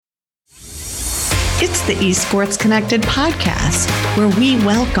It's the Esports Connected podcast, where we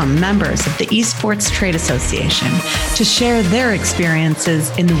welcome members of the Esports Trade Association to share their experiences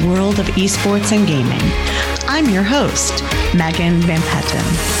in the world of esports and gaming. I'm your host, Megan Van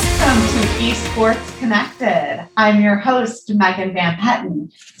Petten. Welcome to Esports Connected. I'm your host, Megan Van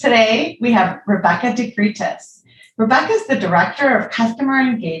Petten. Today, we have Rebecca de Freitas. Rebecca is the Director of Customer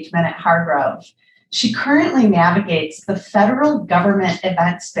Engagement at Hargrove. She currently navigates the federal government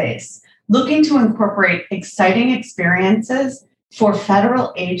event space, looking to incorporate exciting experiences for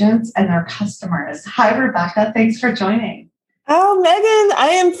federal agents and their customers. Hi, Rebecca. Thanks for joining. Oh, Megan,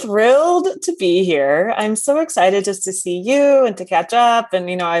 I am thrilled to be here. I'm so excited just to see you and to catch up.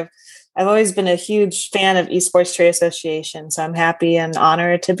 And, I've always been a huge fan of Esports Trade Association, so I'm happy and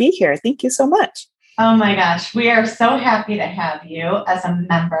honored to be here. Thank you so much. Oh my gosh, we are so happy to have you as a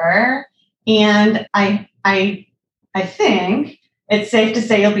member. And I think it's safe to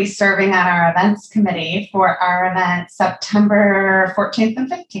say you'll be serving on our events committee for our event September 14th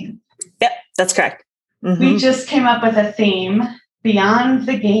and 15th. Yep, that's correct. Mm-hmm. We just came up with a theme, Beyond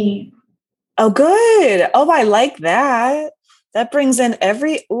the Game. Oh, good. Oh, I like that. That brings in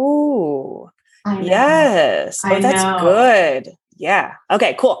yes. Oh, that's good. Yeah.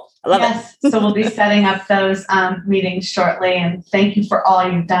 Okay, cool. I love it. So we'll be setting up those meetings shortly. And thank you for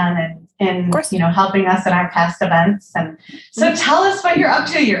all you've done in helping us in our past events. And so tell us what you're up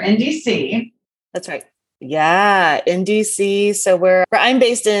to. You're in DC. That's right. Yeah, in DC. So where I'm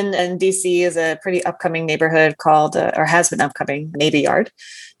based in DC is a pretty upcoming neighborhood called, or has been upcoming, Navy Yard.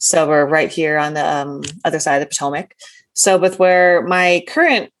 So we're right here on the other side of the Potomac. So with where my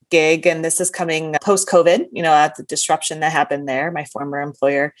current gig, and this is coming post-COVID, at the disruption that happened there, my former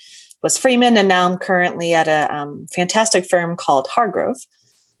employer was Freeman, and now I'm currently at a fantastic firm called Hargrove.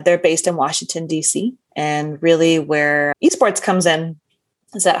 They're based in Washington, D.C. And really where esports comes in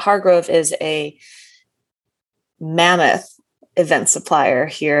is that Hargrove is a mammoth event supplier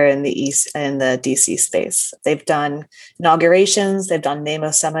here in the DC space. They've done inaugurations, they've done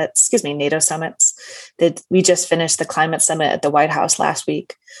NATO summits. We just finished the climate summit at the White House last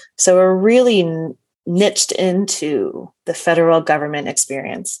week. So we're really niched into the federal government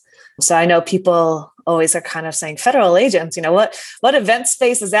experience. So I know people always are kind of saying federal agents, what event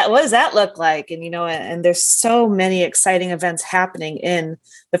space is that? What does that look like? And there's so many exciting events happening in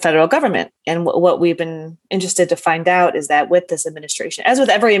the federal government. And what we've been interested to find out is that with this administration, as with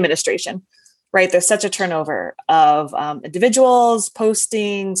every administration, right, there's such a turnover of individuals,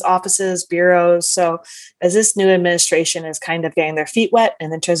 postings, offices, bureaus. So as this new administration is kind of getting their feet wet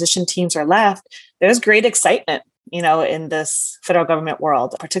and the transition teams are left, there's great excitement in this federal government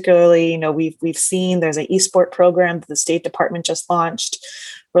world. Particularly, we've seen there's an eSport program that the State Department just launched.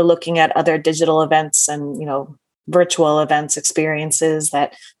 We're looking at other digital events and, virtual events experiences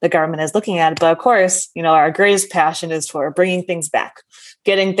that the government is looking at. But of course, our greatest passion is for bringing things back,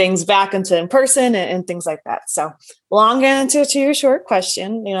 getting things back into in person and things like that. So long answer to your short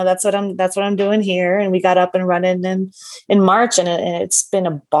question, that's what I'm doing here. And we got up and running in March and it's been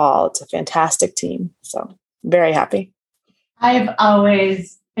a ball. It's a fantastic team. So very happy. I've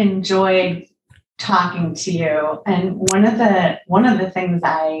always enjoyed talking to you. And one of the things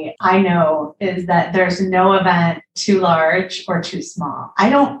I know is that there's no event too large or too small.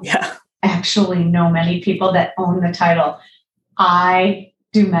 I don't actually know many people that own the title. I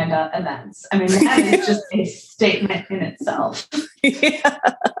do mega events. I mean, that is just a statement in itself.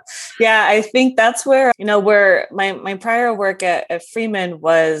 Yeah, I think that's where, where my prior work at Freeman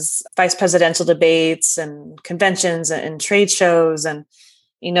was vice presidential debates and conventions and trade shows. And,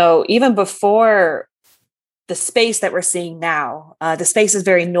 even before the space that we're seeing now, the space is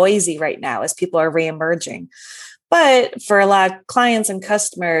very noisy right now as people are reemerging. But for a lot of clients and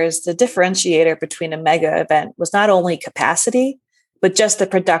customers, the differentiator between a mega event was not only capacity, but just the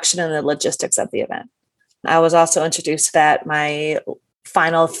production and the logistics of the event. I was also introduced to that my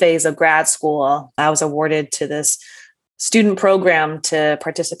final phase of grad school. I was awarded to this student program to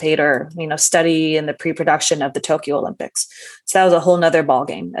participate or, study in the pre-production of the Tokyo Olympics. So that was a whole nother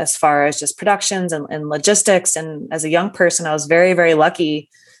ballgame as far as just productions and logistics. And as a young person, I was very, very lucky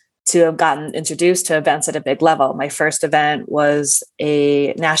to have gotten introduced to events at a big level. My first event was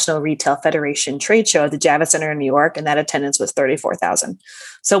a National Retail Federation trade show at the Javits Center in New York, and that attendance was 34,000.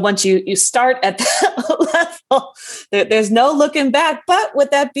 So once you start at that level, there's no looking back. But with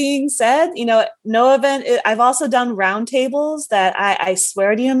that being said, no event, I've also done roundtables that I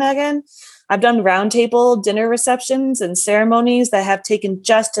swear to you, Megan, I've done roundtable dinner receptions and ceremonies that have taken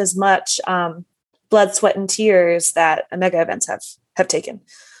just as much blood, sweat, and tears that mega events have taken.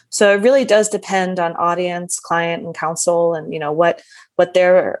 So it really does depend on audience, client, and counsel, and what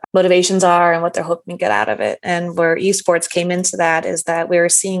their motivations are and what they're hoping to get out of it. And where esports came into that is that we were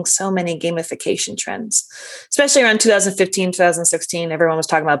seeing so many gamification trends, especially around 2015, 2016. Everyone was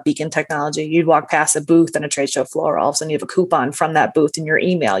talking about beacon technology. You'd walk past a booth on a trade show floor, all of a sudden you have a coupon from that booth in your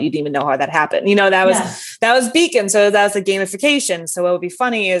email. You didn't even know how that happened. That was beacon. So that was the gamification. So what would be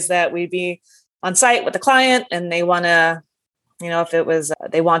funny is that we'd be on site with the client and they want to, if it was,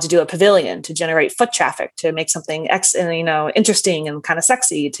 they want to do a pavilion to generate foot traffic, to make something interesting and kind of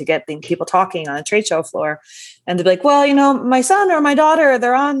sexy to get people talking on a trade show floor. And they'd be like, well, my son or my daughter,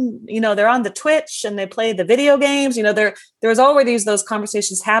 they're on the Twitch and they play the video games. There was already those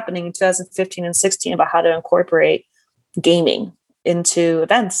conversations happening in 2015 and 16 about how to incorporate gaming into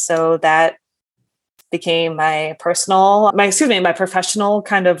events. So that became my professional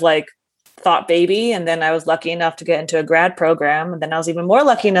kind of like thought baby. And then I was lucky enough to get into a grad program. And then I was even more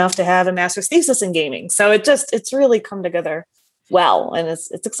lucky enough to have a master's thesis in gaming. So it's really come together well. And it's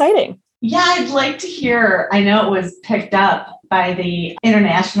exciting. Yeah, I'd like to hear, I know it was picked up by the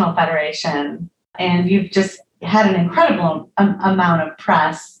International Federation, and you've just had an incredible amount of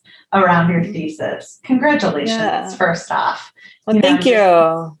press around your thesis. Congratulations, first off. Well, thank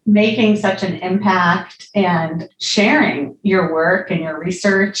you. Making such an impact and sharing your work and your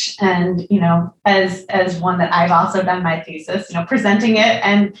research. And, as one that I've also done my thesis, presenting it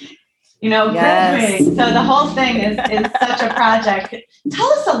and, graduating. So the whole thing is such a project. Tell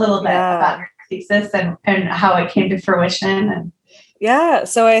us a little bit about your thesis and how it came to fruition. Yeah.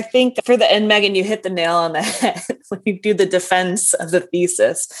 So I think and Megan, you hit the nail on the head when you do the defense of the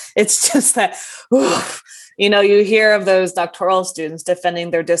thesis. It's just that, you hear of those doctoral students defending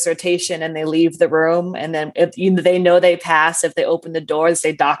their dissertation and they leave the room. And then they know they pass if they open the door, they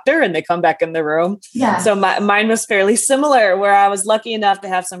say doctor, and they come back in the room. Yeah. So mine was fairly similar, where I was lucky enough to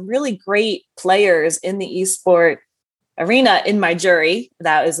have some really great players in the esport arena in my jury.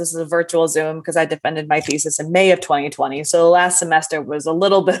 This is a virtual Zoom because I defended my thesis in May of 2020. So the last semester was a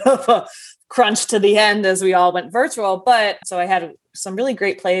little bit of a crunch to the end as we all went virtual. But so I had some really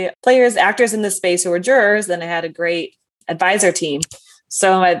great players, actors in this space who were jurors. Then I had a great advisor team.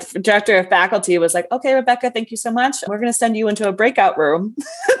 So my director of faculty was like, okay, Rebecca, thank you so much. We're going to send you into a breakout room.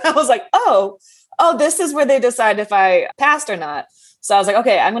 I was like, oh, this is where they decide if I passed or not. So I was like,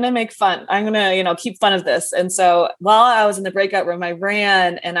 okay, I'm going to make fun. I'm going to, keep fun of this. And so while I was in the breakout room, I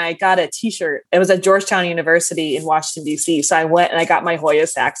ran and I got a t-shirt. It was at Georgetown University in Washington, D.C. So I went and I got my Hoya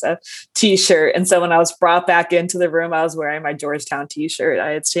Saxa t-shirt. And so when I was brought back into the room, I was wearing my Georgetown t-shirt. I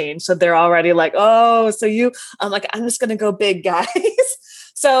had changed. So they're already like, oh, I'm like, I'm just going to go big, guys.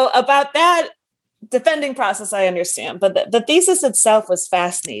 So about that defending process, I understand. But the thesis itself was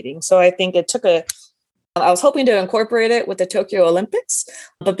fascinating. So I think I was hoping to incorporate it with the Tokyo Olympics,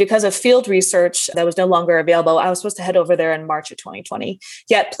 but because of field research that was no longer available, I was supposed to head over there in March of 2020.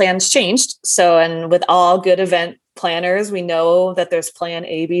 Yet plans changed. So, and with all good event planners, we know that there's plan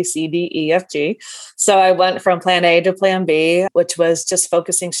A, B, C, D, E, F, G. So I went from plan A to plan B, which was just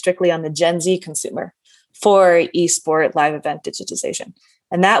focusing strictly on the Gen Z consumer for esport live event digitization.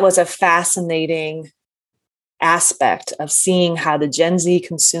 And that was a fascinating aspect of seeing how the Gen Z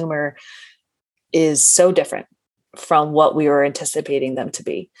consumer is so different from what we were anticipating them to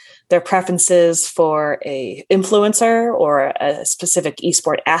be. Their preferences for a influencer or a specific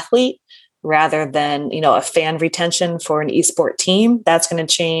esport athlete, rather than, a fan retention for an esport team, that's going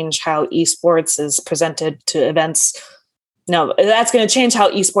to change how esports is presented to events. No, that's going to change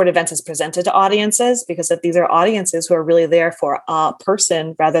how esport events is presented to audiences, because if these are audiences who are really there for a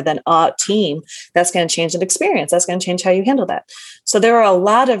person rather than a team, that's going to change an experience. That's going to change how you handle that. So there are a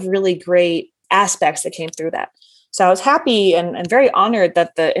lot of really great aspects that came through that. So I was happy and very honored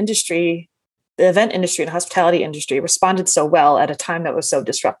that the event industry and hospitality industry responded so well at a time that was so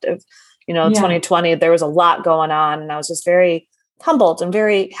disruptive. 2020, there was a lot going on, and I was just very humbled and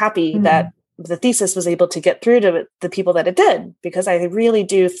very happy that the thesis was able to get through to the people that it did, because I really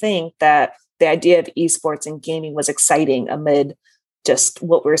do think that the idea of esports and gaming was exciting amid just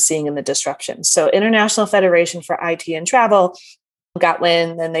what we're seeing in the disruption. So International Federation for IT and Travel got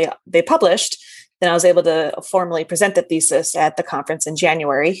wind, and they published. Then I was able to formally present the thesis at the conference in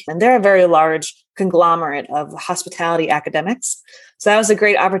January. And they're a very large conglomerate of hospitality academics. So that was a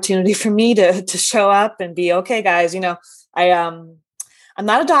great opportunity for me to show up and be, okay, guys, I'm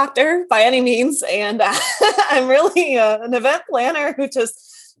not a doctor by any means. And I'm really an event planner who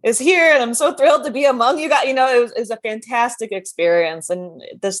just is here. And I'm so thrilled to be among you guys. It was a fantastic experience. And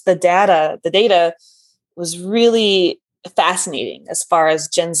the data was really fascinating as far as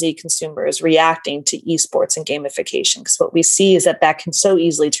Gen Z consumers reacting to esports and gamification. Because what we see is that can so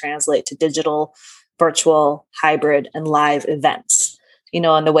easily translate to digital, virtual, hybrid, and live events, in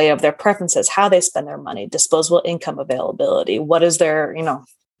the way of their preferences, how they spend their money, disposable income availability, what is their,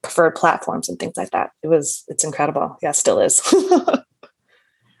 preferred platforms and things like that. It's incredible. Yeah, it still is.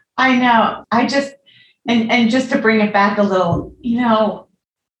 I know. And just to bring it back a little,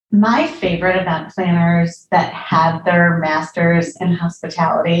 my favorite event planners that have their masters in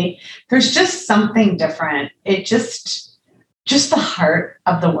hospitality, there's just something different. It just the heart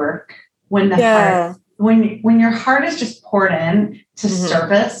of the work, when the heart, when your heart is just poured in to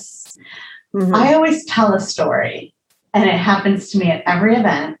service. I always tell a story, and it happens to me at every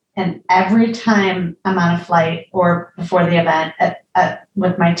event. And every time I'm on a flight or before the event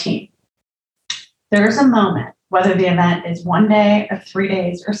with my team, there's a moment, whether the event is 1 day or 3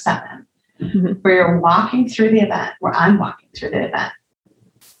 days or 7, where you're walking through the event, where I'm walking through the event,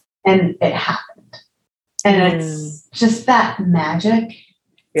 and it happened. And it's just that magic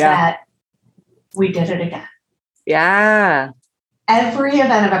that we did it again. Yeah. Every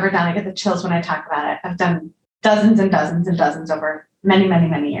event I've ever done, I get the chills when I talk about it. I've done dozens and dozens and dozens over many, many,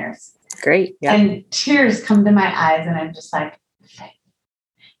 many years. Great. Yeah. And tears come to my eyes, and I'm just like,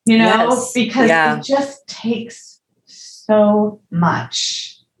 because it just takes so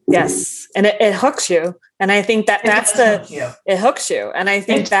much. Yes. And it hooks you. And I think it hooks you. And I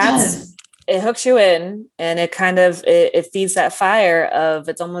think it hooks you in, and it kind of, it feeds that fire of,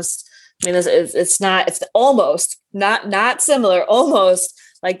 it's almost, it's almost not similar, almost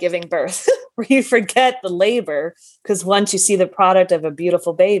like giving birth, where you forget the labor, because once you see the product of a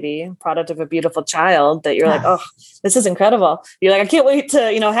beautiful baby, product of a beautiful child, that you're like, oh, this is incredible. You're like, I can't wait to,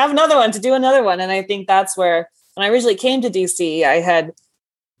 have another one, to do another one. And I think that's where, when I originally came to DC, I had,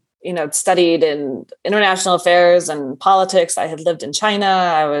 studied in international affairs and politics. I had lived in China.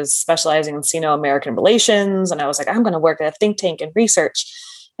 I was specializing in Sino-American relations. And I was like, I'm going to work at a think tank and research.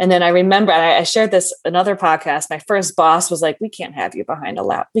 And then I remember, and I shared this in another podcast, my first boss was like, we can't have you behind a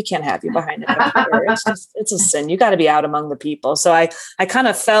lap. We can't have you behind a computer. It's a sin. You got to be out among the people. So I kind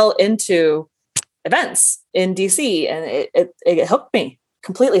of fell into events in DC, and it hooked me,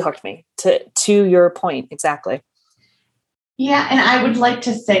 completely hooked me to your point. Exactly. Yeah. And I would like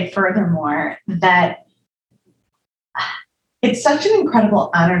to say furthermore that it's such an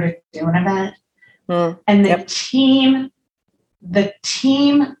incredible honor to do an event. And the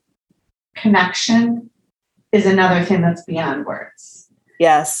team connection is another thing that's beyond words.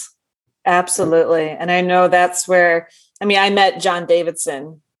 Yes, absolutely. And I know that's where, I met John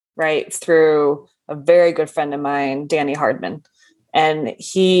Davidson, right, through a very good friend of mine, Danny Hardman. And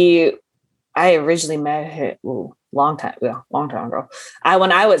I originally met him long time ago.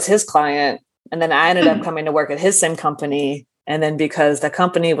 When I was his client, and then I ended up coming to work at his same company. And then because the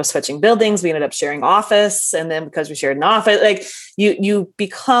company was switching buildings, we ended up sharing office. And then because we shared an office, like you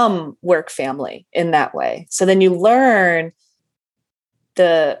become work family in that way. So then you learn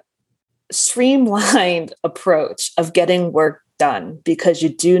the streamlined approach of getting work done, because you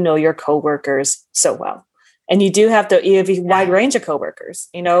do know your coworkers so well. And you have a wide range of coworkers,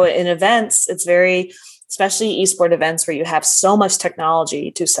 in events, it's very, especially esport events where you have so much technology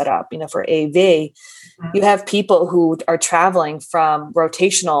to set up, for AV. You have people who are traveling from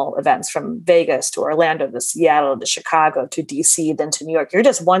rotational events from Vegas to Orlando to Seattle to Chicago to DC, then to New York. You're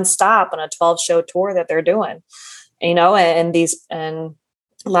just one stop on a 12-show tour that they're doing, and a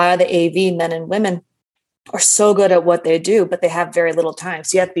lot of the AV men and women are so good at what they do, but they have very little time.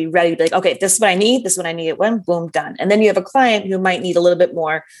 So you have to be ready to be like, okay, this is what I need. This is what I need at when, boom, done. And then you have a client who might need a little bit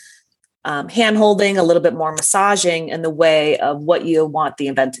more hand-holding, a little bit more massaging in the way of what you want the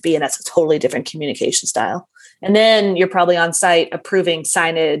event to be. And that's a totally different communication style. And then you're probably on site approving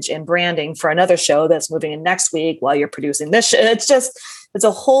signage and branding for another show that's moving in next week while you're producing this show. It's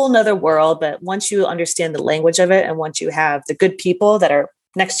a whole nother world. But once you understand the language of it, and once you have the good people that are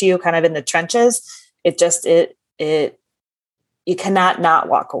next to you kind of in the trenches, you cannot not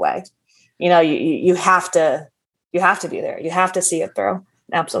walk away. You have to be there. You have to see it through.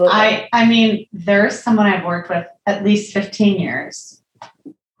 Absolutely. There's someone I've worked with at least 15 years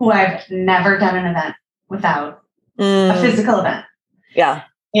who I've never done an event without a physical event. Yeah.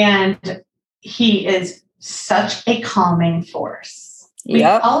 And he is such a calming force. We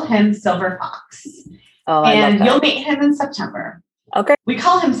call him Silver Fox. Oh, and you'll meet him in September. Okay. We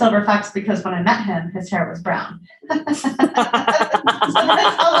call him Silver Fox because when I met him, his hair was brown. So that's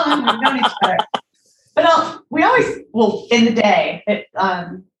how long we've known each other. But in the day,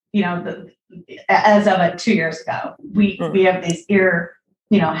 as of 2 years ago, we have these ear,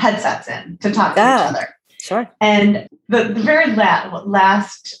 headsets in to talk to each other. Sure. And the very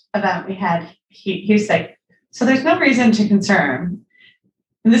last event we had, he was like, so there's no reason to concern.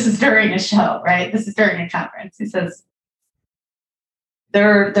 And this is during a show, right? This is during a conference. He says,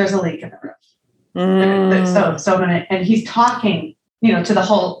 there's a leak in the roof. And he's talking, to the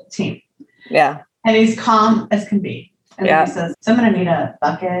whole team. Yeah. And he's calm as can be. And then he says, so I'm going to need a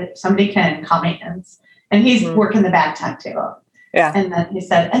bucket. Somebody can call maintenance. And he's working the back top table. Yeah. And then he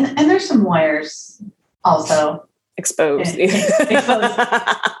said, and there's some wires also exposed. Exposed.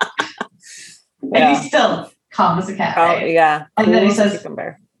 And he's still calm as a cat. Right? Yeah. And then he says, and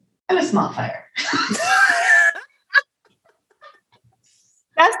a small fire.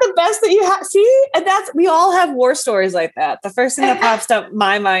 That's the best that you have. See, and we all have war stories like that. The first thing that pops up in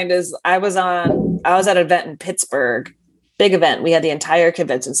my mind is I was at an event in Pittsburgh, big event. We had the entire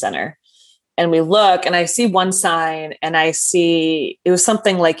convention center, and we look, and I see one sign, and I see it was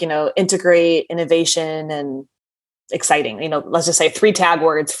something like integrate innovation and exciting. Let's just say 3 tag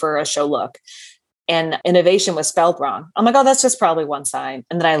words for a show look, and innovation was spelled wrong. I'm like, oh, that's just probably one sign.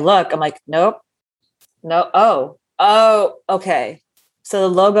 And then I look, I'm like, nope, no, oh, okay. So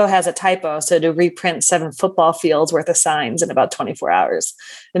the logo has a typo. So to reprint 7 football fields worth of signs in about 24 hours.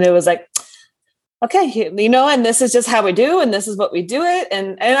 And it was like, okay, and this is just how we do. And this is what we do it.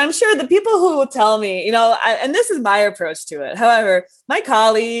 And I'm sure the people who will tell me, and this is my approach to it. However, my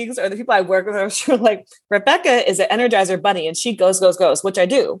colleagues or the people I work with are sure like Rebecca is an Energizer bunny and she goes, which I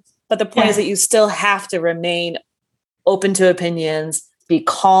do. But the point is that you still have to remain open to opinions, be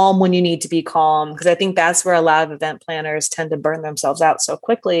calm when you need to be calm. Because I think that's where a lot of event planners tend to burn themselves out so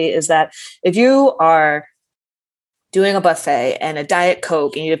quickly, is that if you are doing a buffet and a Diet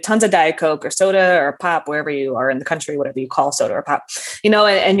Coke and you have tons of Diet Coke or soda or pop, wherever you are in the country, whatever you call soda or pop,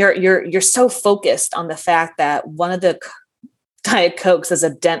 and you're so focused on the fact that one of the Diet Cokes has a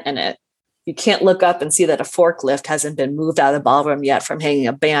dent in it. You can't look up and see that a forklift hasn't been moved out of the ballroom yet from hanging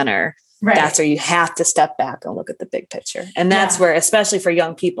a banner. Right. That's where you have to step back and look at the big picture. And that's where, especially for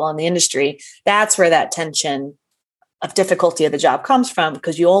young people in the industry, that's where that tension of difficulty of the job comes from,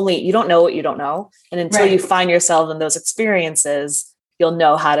 because you don't know what you don't know. And until you find yourself in those experiences, you'll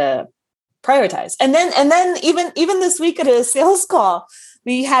know how to prioritize. And then even this week at a sales call,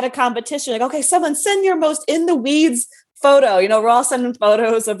 we had a competition. Like, okay, someone send your most in the weeds photo. We're all sending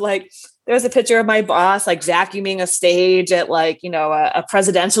photos of like, there's a picture of my boss like vacuuming a stage at like, a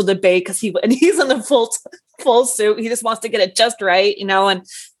presidential debate because he's in the full suit. He just wants to get it just right, and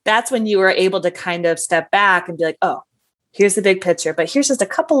that's when you were able to kind of step back and be like, oh, here's the big picture, but here's just a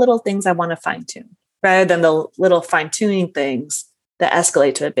couple little things I want to fine tune, rather than the little fine tuning things that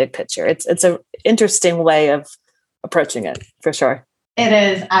escalate to a big picture. It's an interesting way of approaching it, for sure. It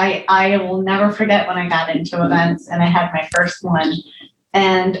is. I will never forget when I got into events and I had my first one.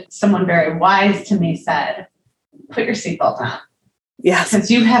 And someone very wise to me said, put your seatbelt on. Yes.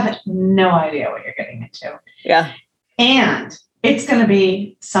 Because you have no idea what you're getting into. Yeah. And it's going to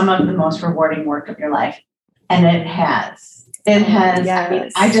be some of the most rewarding work of your life. And it has. Yes. I mean,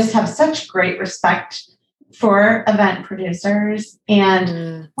 I just have such great respect for event producers.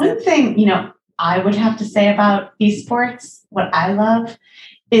 And one thing, I would have to say about esports, what I love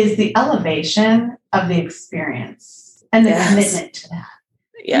is the elevation of the experience and the commitment to that.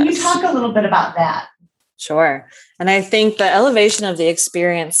 Can you talk a little bit about that? Sure. And I think the elevation of the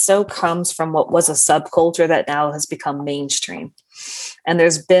experience so comes from what was a subculture that now has become mainstream. And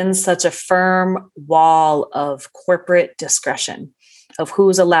there's been such a firm wall of corporate discretion of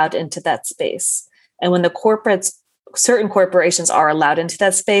who's allowed into that space. And when certain corporations are allowed into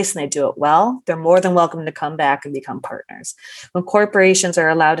that space and they do it well, they're more than welcome to come back and become partners. When corporations are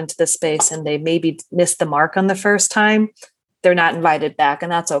allowed into the space and they maybe missed the mark on the first time, they're not invited back,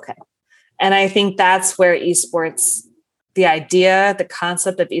 and that's okay. And I think that's where esports, the idea, the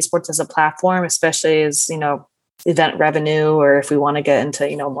concept of esports as a platform, especially as, event revenue, or if we want to get into,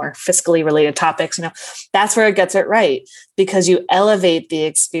 more fiscally related topics, that's where it gets it right, because you elevate the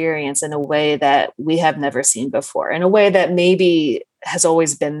experience in a way that we have never seen before, in a way that maybe has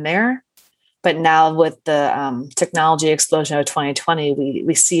always been there. But now with the technology explosion of 2020,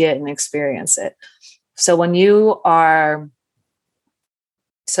 we see it and experience it. So if you are,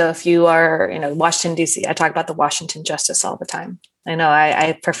 Washington, D.C., I talk about the Washington Justice all the time. I know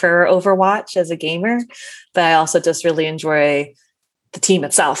I prefer Overwatch as a gamer, but I also just really enjoy the team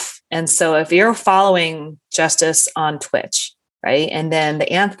itself. And so if you're following Justice on Twitch, right, and then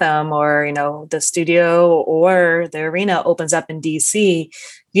the anthem or, the studio or the arena opens up in D.C.,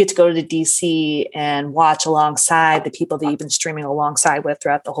 you get to go to DC and watch alongside the people that you've been streaming alongside with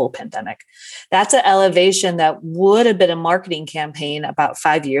throughout the whole pandemic. That's an elevation that would have been a marketing campaign about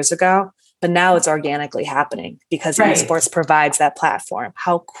 5 years ago, but now it's organically happening because Right. esports provides that platform.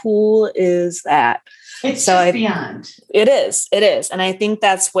 How cool is that? It's so just beyond. It is. And I think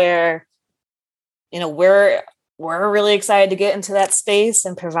that's where, we're really excited to get into that space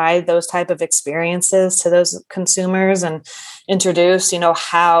and provide those type of experiences to those consumers and introduce,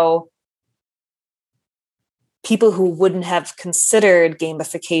 how people who wouldn't have considered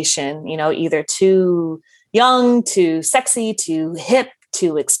gamification, either too young, too sexy, too hip,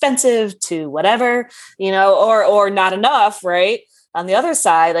 too expensive, too whatever, or not enough, right? On the other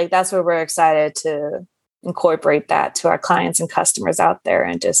side, like that's where we're excited to incorporate that to our clients and customers out there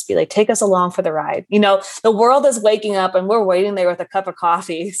and just be like, take us along for the ride. The world is waking up and we're waiting there with a cup of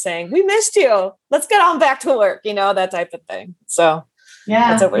coffee saying, we missed you. Let's get on back to work, that type of thing. So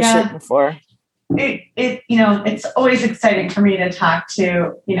that's what we're shooting for. It's always exciting for me to talk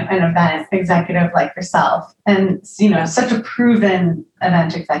to, an event executive like yourself and, such a proven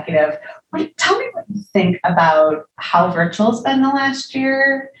event executive. Tell me what you think about how virtual's been the last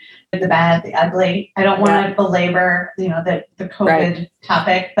year, the bad, the ugly. I don't want to belabor, the COVID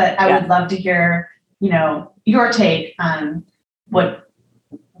topic, but I would love to hear, your take on what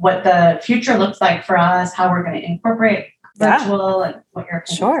the future looks like for us, how we're going to incorporate virtual and what your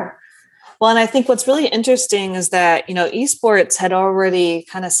opinions are. Well, and I think what's really interesting is that, esports had already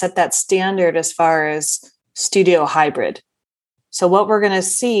kind of set that standard as far as studio hybrid. So what we're going to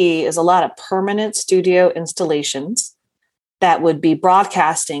see is a lot of permanent studio installations that would be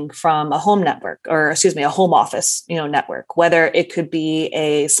broadcasting from a home network a home office, network, whether it could be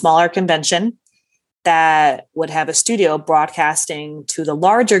a smaller convention that would have a studio broadcasting to the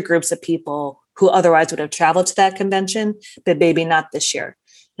larger groups of people who otherwise would have traveled to that convention, but maybe not this year.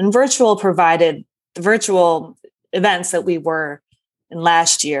 And virtual provided the virtual events that we were in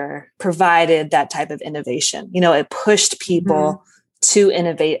last year provided that type of innovation. It pushed people to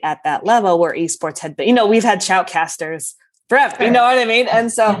innovate at that level where esports had been, we've had shoutcasters forever, you know what I mean?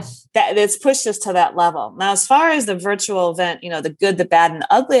 And so that it's pushed us to that level. Now, as far as the virtual event, the good, the bad, and the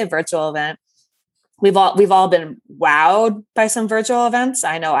ugly of virtual event, we've all been wowed by some virtual events.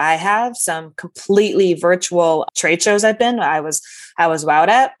 I know I have some completely virtual trade shows I've been. I was wowed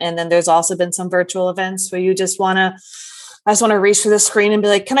at. And then there's also been some virtual events where you just want to reach for the screen and be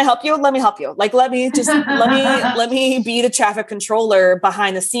like, can I help you? Let me help you. Like, let me be the traffic controller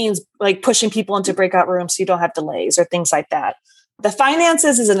behind the scenes, like pushing people into breakout rooms so you don't have delays or things like that. The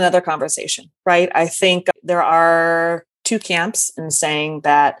finances is another conversation, right? I think there are two camps in saying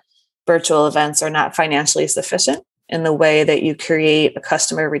that virtual events are not financially sufficient in the way that you create a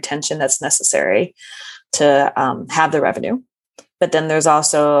customer retention that's necessary to have the revenue. But then there's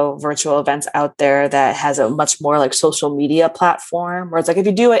also virtual events out there that has a much more like social media platform where it's like, if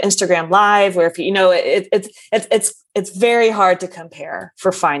you do an Instagram live, or if it's very hard to compare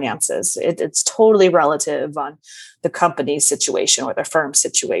for finances. It's totally relative on the company's situation or the firm's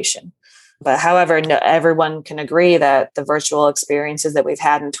situation. But however, everyone can agree that the virtual experiences that we've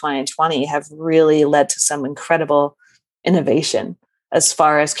had in 2020 have really led to some incredible innovation as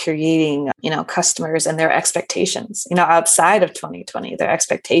far as creating, customers and their expectations, outside of 2020, their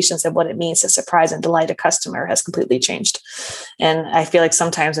expectations of what it means to surprise and delight a customer has completely changed. And I feel like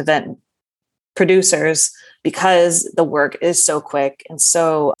sometimes event producers, because the work is so quick and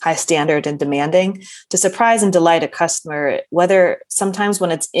so high standard and demanding, to surprise and delight a customer, whether sometimes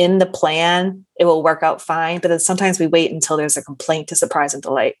when it's in the plan, it will work out fine, but then sometimes we wait until there's a complaint to surprise and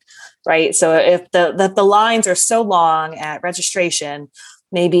delight, right? So if the lines are so long at registration,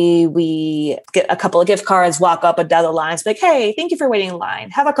 maybe we get a couple of gift cards, walk up another line, like, hey, thank you for waiting in line.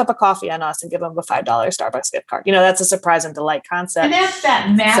 Have a cup of coffee on us and give them a $5 Starbucks gift card. That's a surprise and delight concept. And that's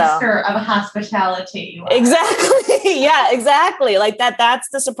that master of hospitality. Exactly. Yeah, exactly. Like that's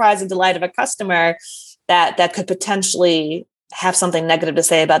the surprise and delight of a customer that could potentially have something negative to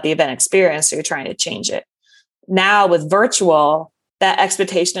say about the event experience. So you're trying to change it. Now with virtual, that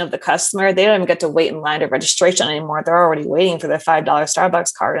expectation of the customer, they don't even get to wait in line to registration anymore. They're already waiting for their $5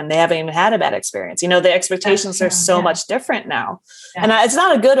 Starbucks card and they haven't even had a bad experience. The expectations are so much different now. Yeah. And it's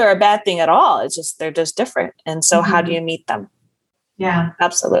not a good or a bad thing at all. It's just, they're just different. And so how do you meet them? Yeah,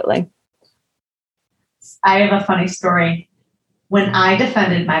 absolutely. I have a funny story. When I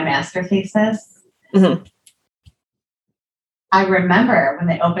defended my master thesis, I remember when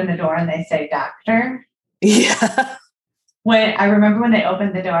they opened the door and they say, doctor. Yeah. I remember when they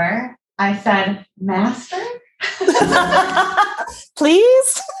opened the door, I said, master?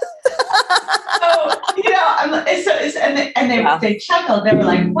 Please? They chuckled. They were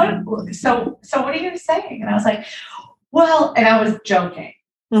like, what? So what are you saying? And I was like, well, and I was joking.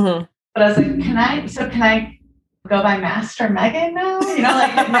 But I was like, can I go by Master Megan now?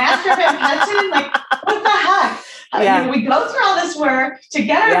 Like Master Van Petten? Like, what the heck? We go through all this work to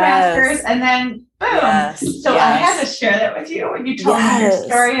get our masters, and then boom. Yes. So I had to share that with you when you told me your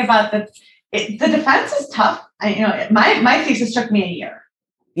story about the defense is tough. My thesis took me a year.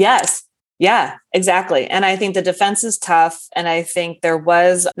 Yes. Yeah, exactly. And I think the defense is tough. And I think there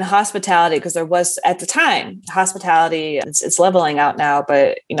was the hospitality, because there was at the time hospitality, it's leveling out now,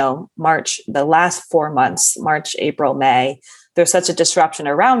 but March, the last 4 months, March, April, May, there's such a disruption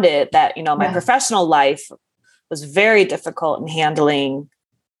around it that, my professional life was very difficult in handling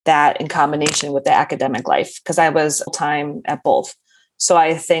that in combination with the academic life, because I was full-time at both. So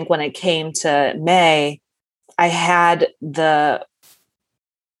I think when it came to May, I had the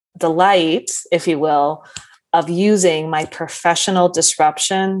light, if you will, of using my professional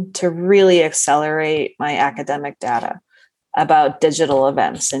disruption to really accelerate my academic data about digital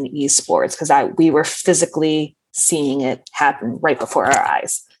events and esports, because we were physically seeing it happen right before our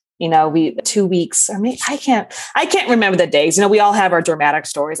eyes. 2 weeks, I can't remember the days. We all have our dramatic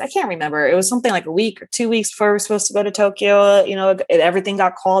stories. I can't remember. It was something like a week or 2 weeks before we were supposed to go to Tokyo. Everything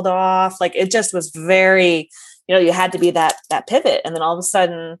got called off. Like, it just was very, you had to be that pivot. And then all of a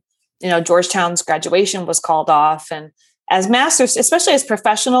sudden, Georgetown's graduation was called off. And as masters, especially as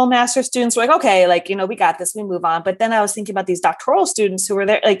professional master students, we're like, okay, we got this, we move on. But then I was thinking about these doctoral students who were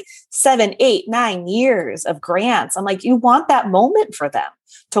there like 7, 8, 9 years of grants. I'm like, you want that moment for them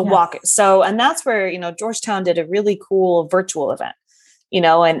to walk it. So, and that's where, Georgetown did a really cool virtual event,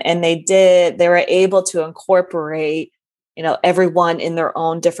 and they were able to incorporate, everyone in their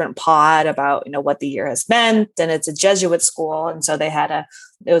own different pod about, what the year has been. Then it's a Jesuit school. And so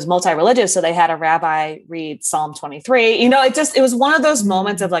it was multi-religious. So they had a rabbi read Psalm 23, it was one of those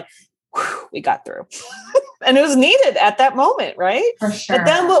moments of like, whew, we got through. And it was needed at that moment. Right. For sure. But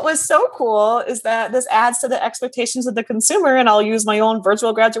then what was so cool is that this adds to the expectations of the consumer. And I'll use my own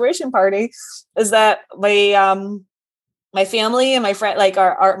virtual graduation party, is that my family and my friend,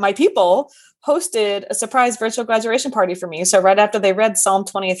 my people hosted a surprise virtual graduation party for me. So right after they read Psalm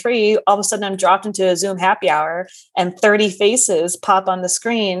 23, all of a sudden I'm dropped into a Zoom happy hour and 30 faces pop on the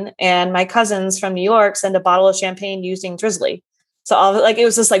screen. And my cousins from New York send a bottle of champagne using Drizzly. So it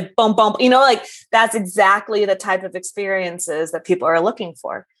was just like boom, boom, that's exactly the type of experiences that people are looking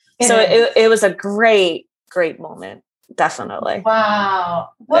for. It was a great, great moment. Definitely. Wow.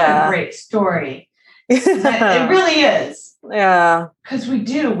 What a great story. It really is. Yeah. Because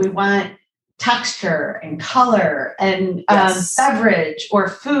we want texture and color and beverage or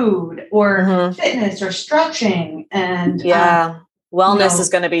food or fitness or stretching. And wellness is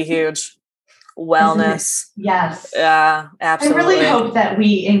going to be huge. Wellness. Yes. Yeah, absolutely. I really hope that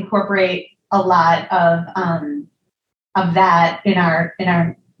we incorporate a lot of that in our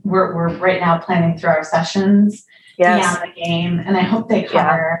we're right now planning through our sessions beyond the game. And I hope they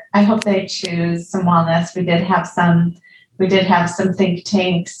cover, I hope they choose some wellness. We did have some think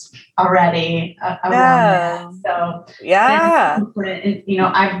tanks already around that. So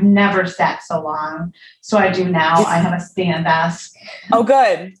I've never sat so long. So I do now. I have a stand desk. Oh,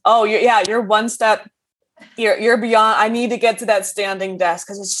 good. Oh, you're one step. You're beyond. I need to get to that standing desk,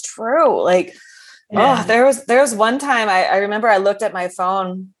 because it's true. There was one time I remember I looked at my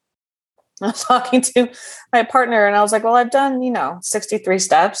phone. I was talking to my partner and I was like, well, I've done, 63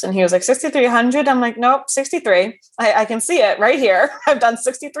 steps. And he was like, 6,300. I'm like, nope, 63. I can see it right here. I've done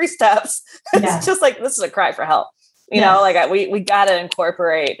 63 steps. It's just like, this is a cry for help. We got to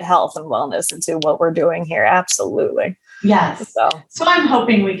incorporate health and wellness into what we're doing here. Absolutely. Yes. So I'm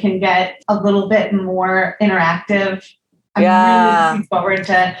hoping we can get a little bit more interactive. I'm really looking forward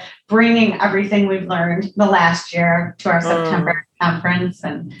to bringing everything we've learned the last year to our September conference,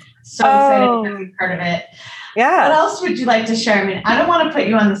 and so excited to be part of it. Yeah. What else would you like to share? I mean, I don't want to put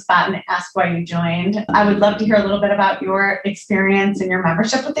you on the spot and ask why you joined. I would love to hear a little bit about your experience and your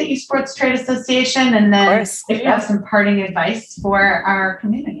membership with the Esports Trade Association. And then if you have some parting advice for our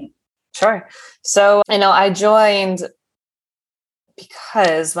community. Sure. So, I joined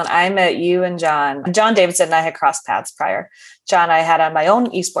because when I met you and John Davidson and I had crossed paths prior. John, I had on my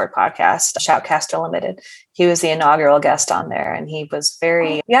own eSport podcast, Shoutcaster Limited. He was the inaugural guest on there, and he was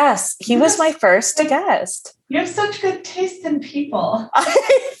he was my first guest. You have such good taste in people.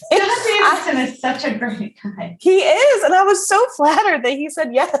 John Davidson is such a great guy. He is, and I was so flattered that he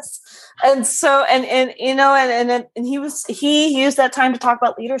said yes. And so, and he used that time to talk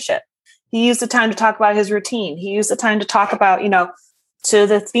about leadership. He used the time to talk about his routine. He used the time to talk about, to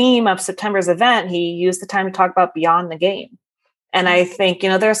the theme of September's event, he used the time to talk about beyond the game. And I think,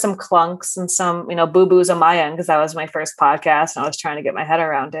 there's some clunks and some, boo-boos on my end, because that was my first podcast and I was trying to get my head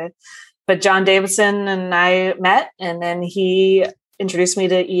around it. but John Davidson and I met, and then he introduced me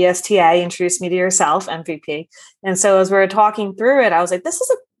to ESTA, introduced me to yourself, MVP. And so as we were talking through it, I was like, this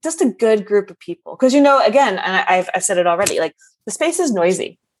is just a good group of people. Because, again, and I've said it already, like the space is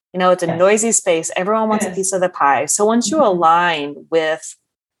noisy. It's a noisy space. Everyone wants a piece of the pie. So once you align with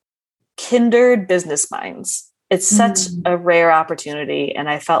kindred business minds, it's such a rare opportunity. And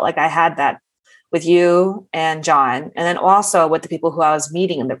I felt like I had that with you and John, and then also with the people who I was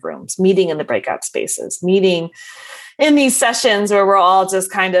meeting in the rooms, meeting in the breakout spaces, meeting in these sessions where we're all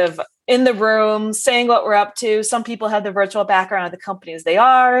just kind of in the room saying what we're up to. Some people have the virtual background of the companies they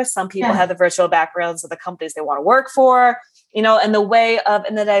are. Some people have the virtual backgrounds of the companies they want to work for, and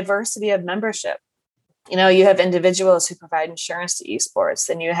the diversity of membership. You have individuals who provide insurance to esports,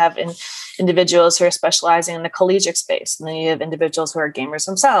 and you have individuals who are specializing in the collegiate space. And then you have individuals who are gamers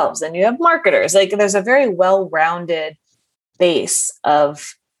themselves, and you have marketers. Like there's a very well-rounded base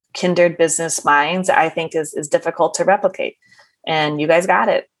of kindred business minds that I think is difficult to replicate. And you guys got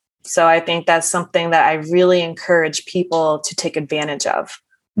it. So I think that's something that I really encourage people to take advantage of.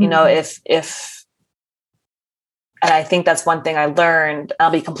 And I think that's one thing I learned.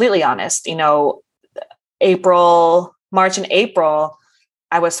 I'll be completely honest, March and April,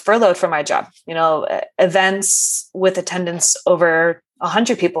 I was furloughed from my job. Events with attendance over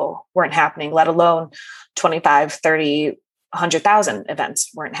 100 people weren't happening, let alone 25, 30, 100,000 events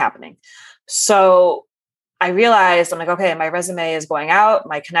weren't happening. So I realized, I'm like, okay, my resume is going out.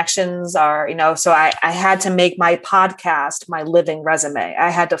 My connections are, so I had to make my podcast my living resume.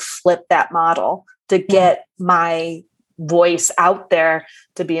 I had to flip that model to get my voice out there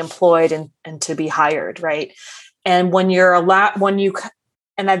to be employed and to be hired. Right. And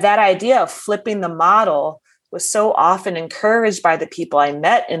that idea of flipping the model was so often encouraged by the people I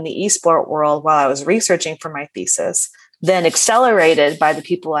met in the esport world while I was researching for my thesis, then accelerated by the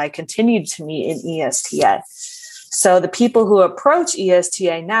people I continued to meet in ESTA. So the people who approach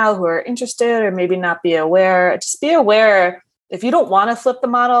ESTA now who are interested or maybe not be aware, just be aware. If you don't want to flip the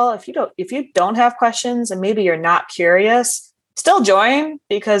model, if you don't have questions and maybe you're not curious, still join,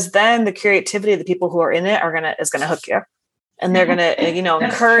 because then the creativity of the people who are in it is going to hook you, and they're going to,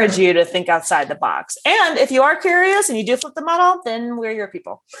 encourage you to think outside the box. And if you are curious and you do flip the model, then we're your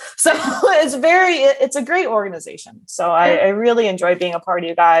people. So it's a great organization. So I really enjoy being a part of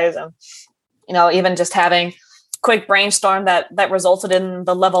you guys, and, even just having quick brainstorm that resulted in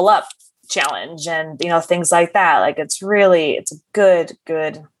the Level Up challenge and things like that. Like it's a good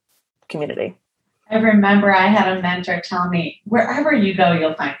community. I remember I had a mentor tell me, wherever you go,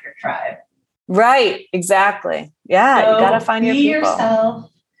 you'll find your tribe. Right, exactly. Yeah, so you gotta find your people. Yourself,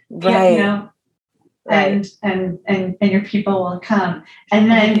 right. Right. And your people will come. And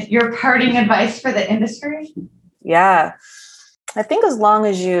then your parting advice for the industry? Yeah, I think as long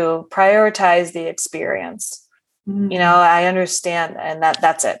as you prioritize the experience. I understand, and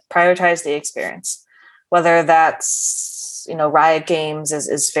that's it. Prioritize the experience. Whether that's, Riot Games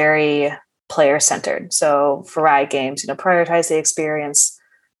is very player centered. So for Riot Games, prioritize the experience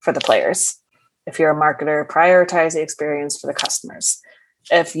for the players. If you're a marketer, prioritize the experience for the customers.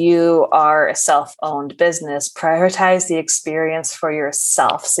 If you are a self-owned business, prioritize the experience for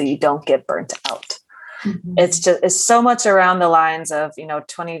yourself so you don't get burnt out. Mm-hmm. It's so much around the lines of,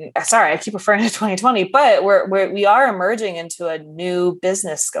 I keep referring to 2020, but we are emerging into a new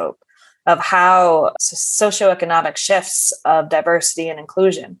business scope of how socioeconomic shifts of diversity and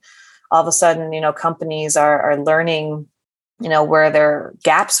inclusion. All of a sudden, companies are learning, where their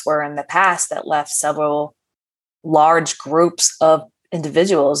gaps were in the past that left several large groups of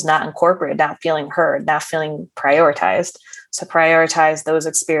individuals not incorporated, not feeling heard, not feeling prioritized. So prioritize those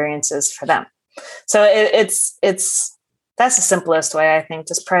experiences for them. So that's the simplest way, I think,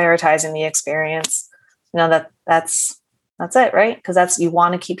 just prioritizing the experience. That's it, right? Because you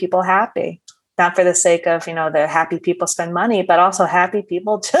want to keep people happy, not for the sake of, the happy people spend money, but also happy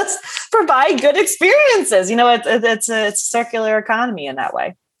people just provide good experiences. It's a circular economy in that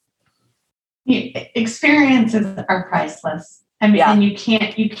way. Experiences are priceless. I mean, and you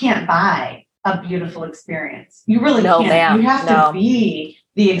can't buy a beautiful experience. You really can't. Ma'am. You have to be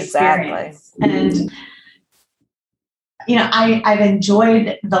the experience. Exactly. And, I've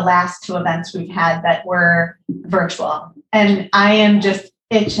enjoyed the last two events we've had that were virtual, and I am just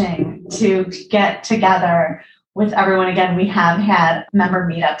itching to get together with everyone again. We have had member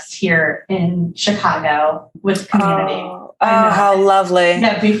meetups here in Chicago with community. Oh, how lovely.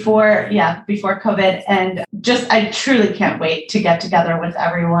 Yeah, before COVID. And I truly can't wait to get together with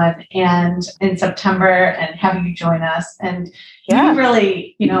everyone and in September and have you join us. And you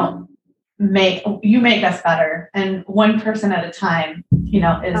really, make us better, and one person at a time.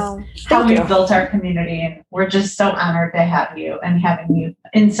 is how we've built our community. And we're just so honored to have you and having you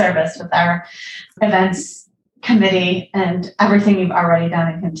in service with our events committee and everything you've already done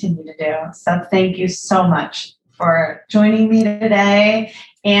and continue to do. So thank you so much for joining me today.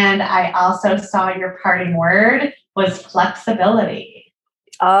 And I also saw your parting word was flexibility.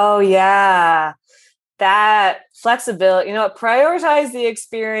 Oh, yeah. That flexibility, prioritize the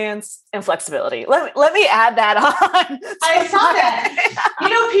experience and flexibility. Let me add that on. I saw that.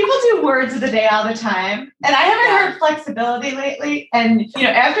 People do words of the day all the time. And I haven't heard flexibility lately. And,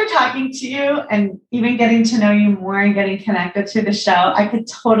 after talking to you and even getting to know you more and getting connected through the show, I could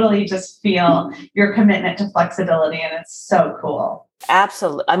totally just feel your commitment to flexibility. And it's so cool.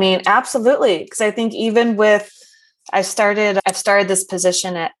 Absolutely. Absolutely. Because I think even I've started this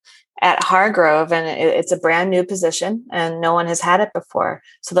position at Hargrove, and it's a brand new position and no one has had it before.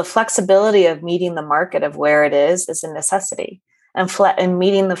 So the flexibility of meeting the market of where it is a necessity, and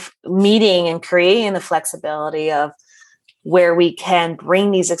meeting and creating the flexibility of where we can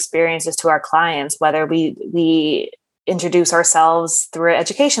bring these experiences to our clients, whether we introduce ourselves through an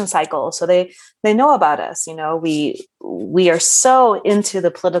education cycle so they know about us. We are so into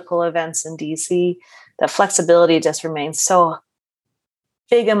the political events in DC that flexibility just remains so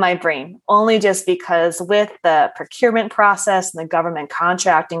big in my brain, only just because with the procurement process and the government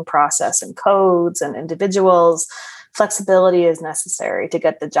contracting process and codes and individuals, flexibility is necessary to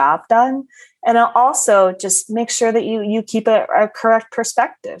get the job done. And also just make sure that you keep a correct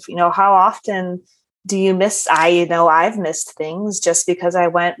perspective. How often do you miss? I've missed things just because I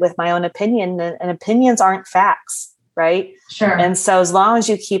went with my own opinion, and opinions aren't facts, right? Sure. And so as long as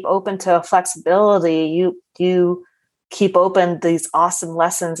you keep open to flexibility, you keep open these awesome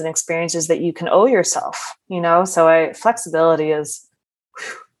lessons and experiences that you can owe yourself, so flexibility is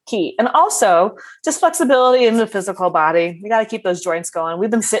key. And also just flexibility in the physical body. We got to keep those joints going. We've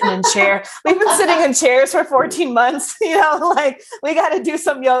been sitting in chairs for 14 months, we got to do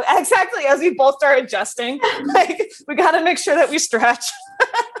some yoga. Exactly. As we both start adjusting, we got to make sure that we stretch.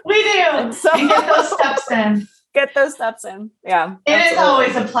 We do. And get those steps in. Get those steps in. Yeah. It is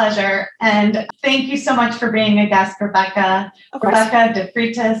always a pleasure. And thank you so much for being a guest, Rebecca de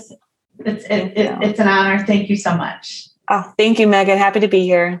Freitas. It's an honor. Thank you so much. Oh, thank you, Megan. Happy to be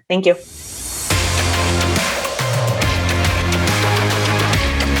here. Thank you.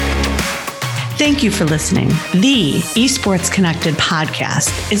 Thank you for listening. The Esports Connected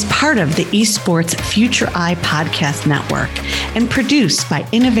podcast is part of the Esports Future Eye Podcast Network and produced by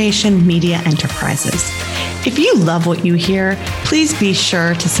Innovation Media Enterprises. If you love what you hear, please be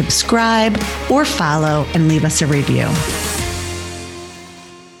sure to subscribe or follow and leave us a review.